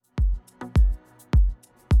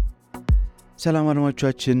ሰላም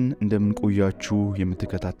አድማጮቻችን እንደምን ቆያችሁ?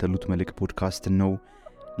 የምትከታተሉት መልሕቅ ፖድካስት ነው።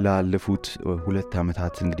 ላለፉት 2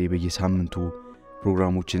 ዓመታት እንግዲህ በየሳምንቱ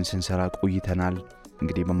ፕሮግራሞችን ስንሰራ ቆይተናል።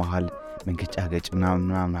 እንግዲህ በመሃል መንገጫገጭ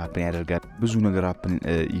ምናምን ሀፕን ያደርጋል። ብዙ ነገር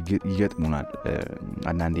ይገጥሙናል።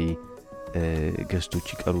 አንዳንዴ ገስቶች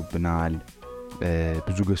ይቀሩብናል።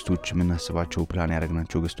 ብዙ ገስቶች የምናስባቸው ፕላን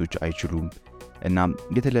ያደረግናቸው ገስቶች አይችሉም እና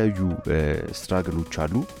የተለያዩ ስትራግሎች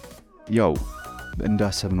አሉ። ያው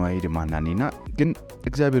እንዳሰብነው አይሄድም አንዳንዴና ግን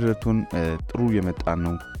እግዚአብሔር ረድቶን ጥሩ የመጣን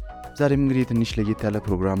ነው። ዛሬም እንግዲህ ትንሽ ለየት ያለ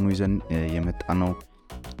ፕሮግራም ነው ይዘን የመጣን ነው።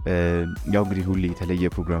 ያው እንግዲህ ሁሌ የተለየ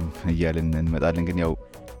ፕሮግራም እያልን እንመጣለን፣ ግን ያው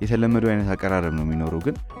የተለመደው አይነት አቀራረብ ነው የሚኖረው።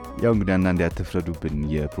 ግን ያው እንግዲህ አንዳንዴ አትፍረዱብን፣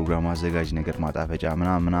 የፕሮግራም አዘጋጅ ነገር ማጣፈጫ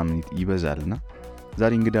ምናምን ይበዛልና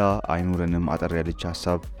ዛሬ እንግዳ አይኖረንም። አጠር ያለች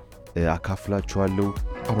ሐሳብ አካፍላችኋለሁ።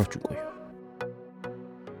 አብራችሁ ቆዩ።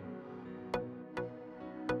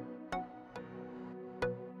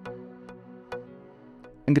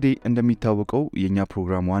 እንግዲህ እንደሚታወቀው የኛ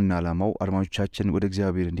ፕሮግራም ዋና ዓላማው አድማጮቻችን ወደ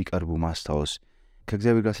እግዚአብሔር እንዲቀርቡ ማስታወስ፣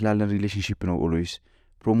 ከእግዚአብሔር ጋር ስላለን ሪሌሽንሺፕ ነው ኦልዌይስ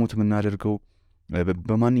ፕሮሞት የምናደርገው።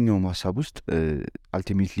 በማንኛውም ሐሳብ ውስጥ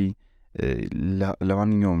አልቲሜትሊ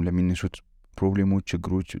ለማንኛውም ለሚነሱት ፕሮብሌሞች፣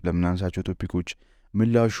 ችግሮች፣ ለምናነሳቸው ቶፒኮች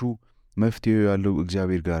ምላሹ መፍትሄው ያለው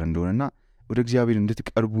እግዚአብሔር ጋር እንደሆነና ወደ እግዚአብሔር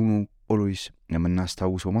እንድትቀርቡ ነው ኦልዌይስ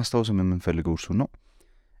የምናስታውሰው። ማስታወስም የምንፈልገው እርሱ ነው።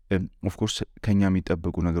 ኦፍኮርስ ከኛ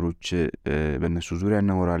የሚጠበቁ ነገሮች በእነሱ ዙሪያ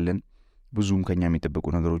እናወራለን። ብዙም ከኛ የሚጠበቁ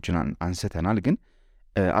ነገሮችን አንስተናል። ግን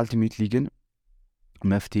አልቲሜትሊ ግን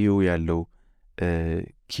መፍትሄው ያለው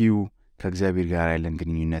ኪዩ ከእግዚአብሔር ጋር ያለን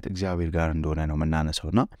ግንኙነት እግዚአብሔር ጋር እንደሆነ ነው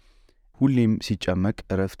የምናነሳውና ሁሌም ሲጨመቅ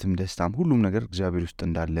እረፍትም ደስታም ሁሉም ነገር እግዚአብሔር ውስጥ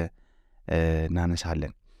እንዳለ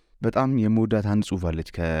እናነሳለን። በጣም የምወዳት አንድ ጽሑፍ አለች።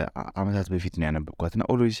 ከዓመታት በፊት ነው ያነበብኳትና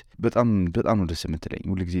ኦልዌይስ በጣም ነው ደስ የምትለኝ።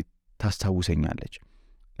 ሁልጊዜ ታስታውሰኛለች።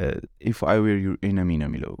 ኢፍ አይ ዌር ዩር ኤነሚ ነው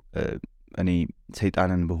የሚለው። እኔ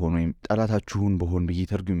ሰይጣንን በሆን ወይም ጠላታችሁን በሆን ብዬ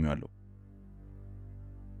ተርጉሜዋለሁ።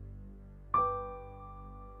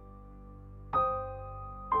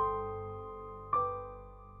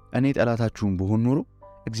 እኔ ጠላታችሁን በሆን ኖሮ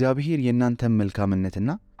እግዚአብሔር የእናንተን መልካምነትና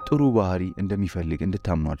ጥሩ ባህሪ እንደሚፈልግ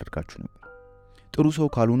እንድታምኑ አደርጋችሁ ነበር። ጥሩ ሰው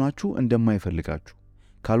ካልሆናችሁ እንደማይፈልጋችሁ፣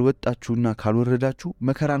 ካልወጣችሁና ካልወረዳችሁ፣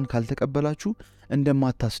 መከራን ካልተቀበላችሁ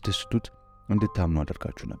እንደማታስደስቱት እንድታምኑ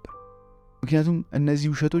አደርጋችሁ ነበር። ምክንያቱም እነዚህ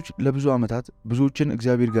ውሸቶች ለብዙ ዓመታት ብዙዎችን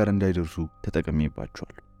እግዚአብሔር ጋር እንዳይደርሱ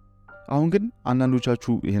ተጠቅሜባቸዋል። አሁን ግን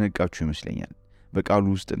አንዳንዶቻችሁ የነቃችሁ ይመስለኛል። በቃሉ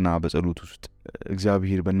ውስጥና በጸሎት ውስጥ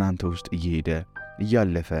እግዚአብሔር በእናንተ ውስጥ እየሄደ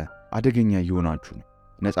እያለፈ አደገኛ እየሆናችሁ ነው።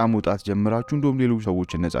 ነፃ መውጣት ጀምራችሁ እንደውም ሌሎች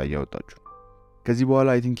ሰዎችን ነፃ እያወጣችሁ። ከዚህ በኋላ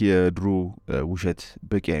አይ ቲንክ የድሮ ውሸት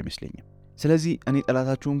በቂ አይመስለኝም። ስለዚህ እኔ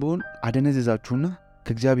ጠላታችሁን በሆን አደነዘዛችሁና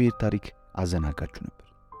ከእግዚአብሔር ታሪክ አዘናጋችሁ ነበር።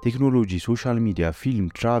 ቴክኖሎጂ፣ ሶሻል ሚዲያ፣ ፊልም፣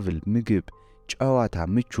 ትራቭል፣ ምግብ፣ ጨዋታ፣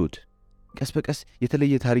 ምቾት ቀስ በቀስ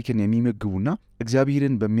የተለየ ታሪክን የሚመግቡና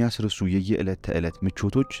እግዚአብሔርን በሚያስረሱ የየዕለት ተዕለት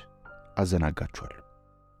ምቾቶች አዘናጋችኋል።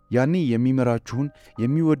 ያኔ የሚመራችሁን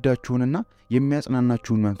የሚወዳችሁንና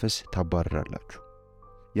የሚያጽናናችሁን መንፈስ ታባርራላችሁ።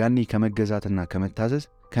 ያኔ ከመገዛትና ከመታዘዝ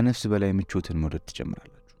ከነፍስ በላይ ምቾትን መውደድ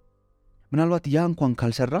ትጀምራላችሁ። ምናልባት ያ እንኳን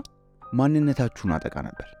ካልሰራ ማንነታችሁን አጠቃ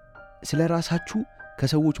ነበር። ስለ ራሳችሁ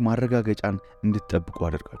ከሰዎች ማረጋገጫን እንድትጠብቁ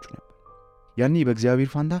አደርጋችሁ ነበር። ያኔ በእግዚአብሔር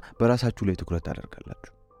ፋንታ በራሳችሁ ላይ ትኩረት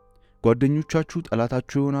ታደርጋላችሁ። ጓደኞቻችሁ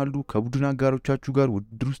ጠላታችሁ ይሆናሉ። ከቡድን አጋሮቻችሁ ጋር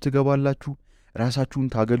ውድድር ውስጥ ትገባላችሁ። ራሳችሁን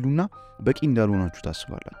ታገሉና በቂ እንዳልሆናችሁ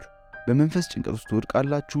ታስባላችሁ። በመንፈስ ጭንቀት ውስጥ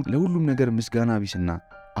ትወድቃላችሁ። ለሁሉም ነገር ምስጋና ቢስና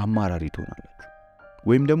አማራሪ ትሆናላችሁ።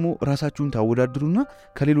 ወይም ደግሞ ራሳችሁን ታወዳድሩና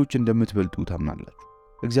ከሌሎች እንደምትበልጡ ታምናላችሁ።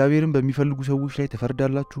 እግዚአብሔርን በሚፈልጉ ሰዎች ላይ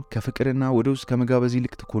ተፈርዳላችሁ። ከፍቅርና ወደ ውስጥ ከመጋበዝ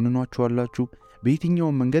ይልቅ ትኮንኗቸዋላችሁ።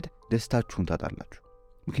 በየትኛውም መንገድ ደስታችሁን ታጣላችሁ።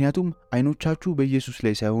 ምክንያቱም አይኖቻችሁ በኢየሱስ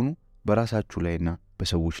ላይ ሳይሆኑ በራሳችሁ ላይና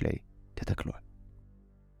በሰዎች ላይ ተተክለዋል።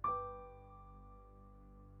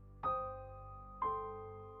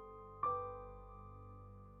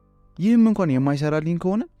 ይህም እንኳን የማይሰራልኝ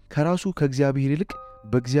ከሆነ ከራሱ ከእግዚአብሔር ይልቅ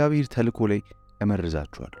በእግዚአብሔር ተልእኮ ላይ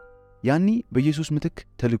እመርዛችኋለሁ። ያኔ በኢየሱስ ምትክ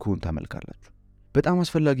ተልእኮውን ታመልካላችሁ። በጣም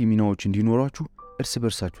አስፈላጊ ሚናዎች እንዲኖራችሁ እርስ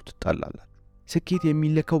በርሳችሁ ትጣላላችሁ። ስኬት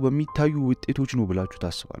የሚለካው በሚታዩ ውጤቶች ነው ብላችሁ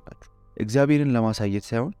ታስባላችሁ። እግዚአብሔርን ለማሳየት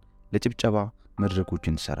ሳይሆን ለጭብጨባ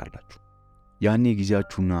መድረኮችን ትሰራላችሁ። ያኔ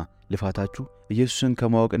ጊዜያችሁና ልፋታችሁ ኢየሱስን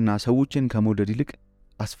ከማወቅና ሰዎችን ከመውደድ ይልቅ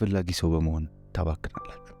አስፈላጊ ሰው በመሆን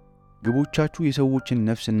ታባክናላችሁ። ግቦቻችሁ የሰዎችን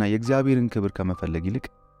ነፍስና የእግዚአብሔርን ክብር ከመፈለግ ይልቅ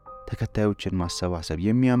ተከታዮችን ማሰባሰብ፣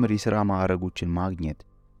 የሚያምር የሥራ ማዕረጎችን ማግኘት፣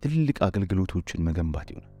 ትልልቅ አገልግሎቶችን መገንባት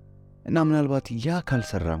ይሆናል እና ምናልባት ያ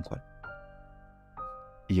ካልሰራ እንኳን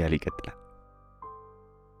እያለ ይቀጥላል።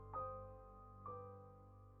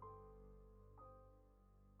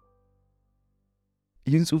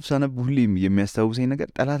 ይህን ጽሑፍ ሳነብ ሁሌም የሚያስታውሰኝ ነገር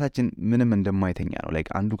ጠላታችን ምንም እንደማይተኛ ነው። ላይክ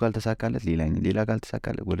አንዱ ካልተሳካለት ሌላ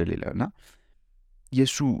ካልተሳካለት ወደ ሌላ እና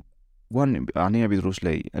የእሱ አንደኛ ጴጥሮስ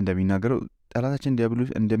ላይ እንደሚናገረው ጠላታችን ዲያብሎስ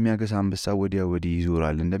እንደሚያገሳ አንበሳ ወዲያ ወዲህ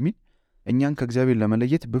ይዞራል እንደሚል እኛን ከእግዚአብሔር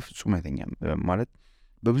ለመለየት በፍጹም አይተኛም። ማለት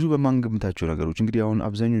በብዙ በማንገምታቸው ነገሮች እንግዲህ አሁን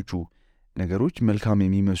አብዛኞቹ ነገሮች መልካም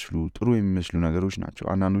የሚመስሉ ጥሩ የሚመስሉ ነገሮች ናቸው።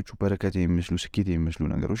 አንዳንዶቹ በረከት የሚመስሉ ስኬት የሚመስሉ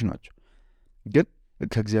ነገሮች ናቸው። ግን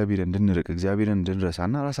ከእግዚአብሔር እንድንርቅ እግዚአብሔርን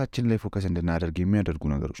እንድንረሳና ራሳችን ላይ ፎከስ እንድናደርግ የሚያደርጉ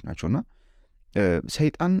ነገሮች ናቸውና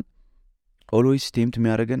ሰይጣን ኦልዌይስ ቴምፕት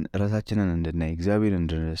የሚያደርገን ራሳችንን እንድናይ እግዚአብሔርን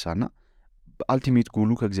እንድንረሳና በአልቲሜት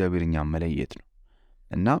ጎሉ ከእግዚአብሔር እኛን መለየት ነው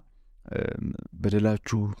እና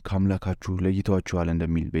በደላችሁ ከአምላካችሁ ለይተዋችኋል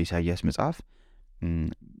እንደሚል በኢሳይያስ መጽሐፍ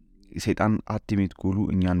ሰይጣን አልቲሜት ጎሉ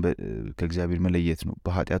እኛን ከእግዚአብሔር መለየት ነው።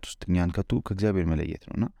 በኃጢአት ውስጥ እኛን ከቶ ከእግዚአብሔር መለየት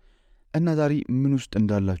ነውና እና ዛሬ ምን ውስጥ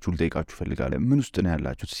እንዳላችሁ ልጠይቃችሁ ፈልጋለሁ። ምን ውስጥ ነው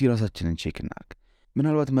ያላችሁት? እስቲ ራሳችንን ቼክ እናድርግ።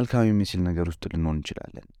 ምናልባት መልካም የሚመስል ነገር ውስጥ ልንሆን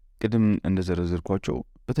እንችላለን። ቅድም እንደዘረዘርኳቸው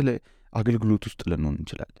በተለይ አገልግሎት ውስጥ ልንሆን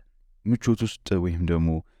እንችላለን። ምቾት ውስጥ ወይም ደግሞ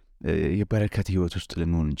የበረከት ህይወት ውስጥ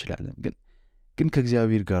ልንሆን እንችላለን። ግን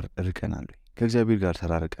ከእግዚአብሔር ጋር ርቀናል ወይ? ከእግዚአብሔር ጋር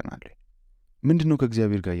ተራርቀናል ወይ? ምንድነው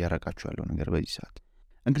ከእግዚአብሔር ጋር እያራቃችሁ ያለው ነገር በዚህ ሰዓት?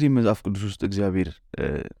 እንግዲህ መጽሐፍ ቅዱስ ውስጥ እግዚአብሔር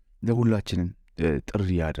ለሁላችንም ጥሪ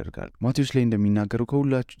ያደርጋል። ማቴዎስ ላይ እንደሚናገረው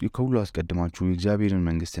ከሁሉ አስቀድማችሁ የእግዚአብሔርን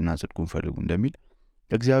መንግስትና ጽድቁን ፈልጉ እንደሚል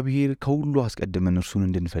እግዚአብሔር ከሁሉ አስቀድመን እርሱን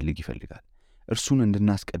እንድንፈልግ ይፈልጋል። እርሱን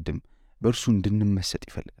እንድናስቀድም በእርሱ እንድንመሰጥ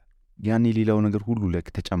ይፈልጋል። ያኔ ሌላው ነገር ሁሉ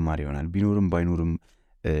ተጨማሪ ይሆናል፣ ቢኖርም ባይኖርም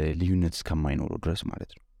ልዩነት እስከማይኖረው ድረስ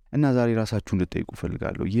ማለት ነው። እና ዛሬ ራሳችሁ እንድትጠይቁ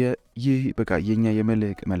ፈልጋለሁ። ይህ በቃ የኛ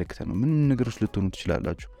መልእክት ነው። ምን ነገሮች ልትሆኑ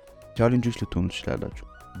ትችላላችሁ፣ ቻሌንጆች ልትሆኑ ትችላላችሁ።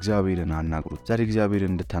 እግዚአብሔርን አናግሩት። ዛሬ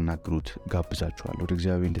እግዚአብሔርን እንድታናግሩት ጋብዛችኋለሁ። ወደ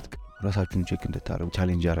እግዚአብሔር እንድትቀርቡ ራሳችሁን ቼክ እንድታረጉ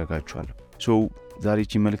ቻሌንጅ ያደርጋችኋለሁ። ዛሬ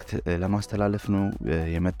እቺ መልእክት ለማስተላለፍ ነው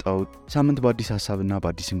የመጣሁት። ሳምንት በአዲስ ሀሳብና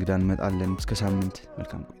በአዲስ እንግዳ እንመጣለን። እስከ ሳምንት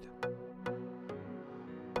መልካም ቆይታ።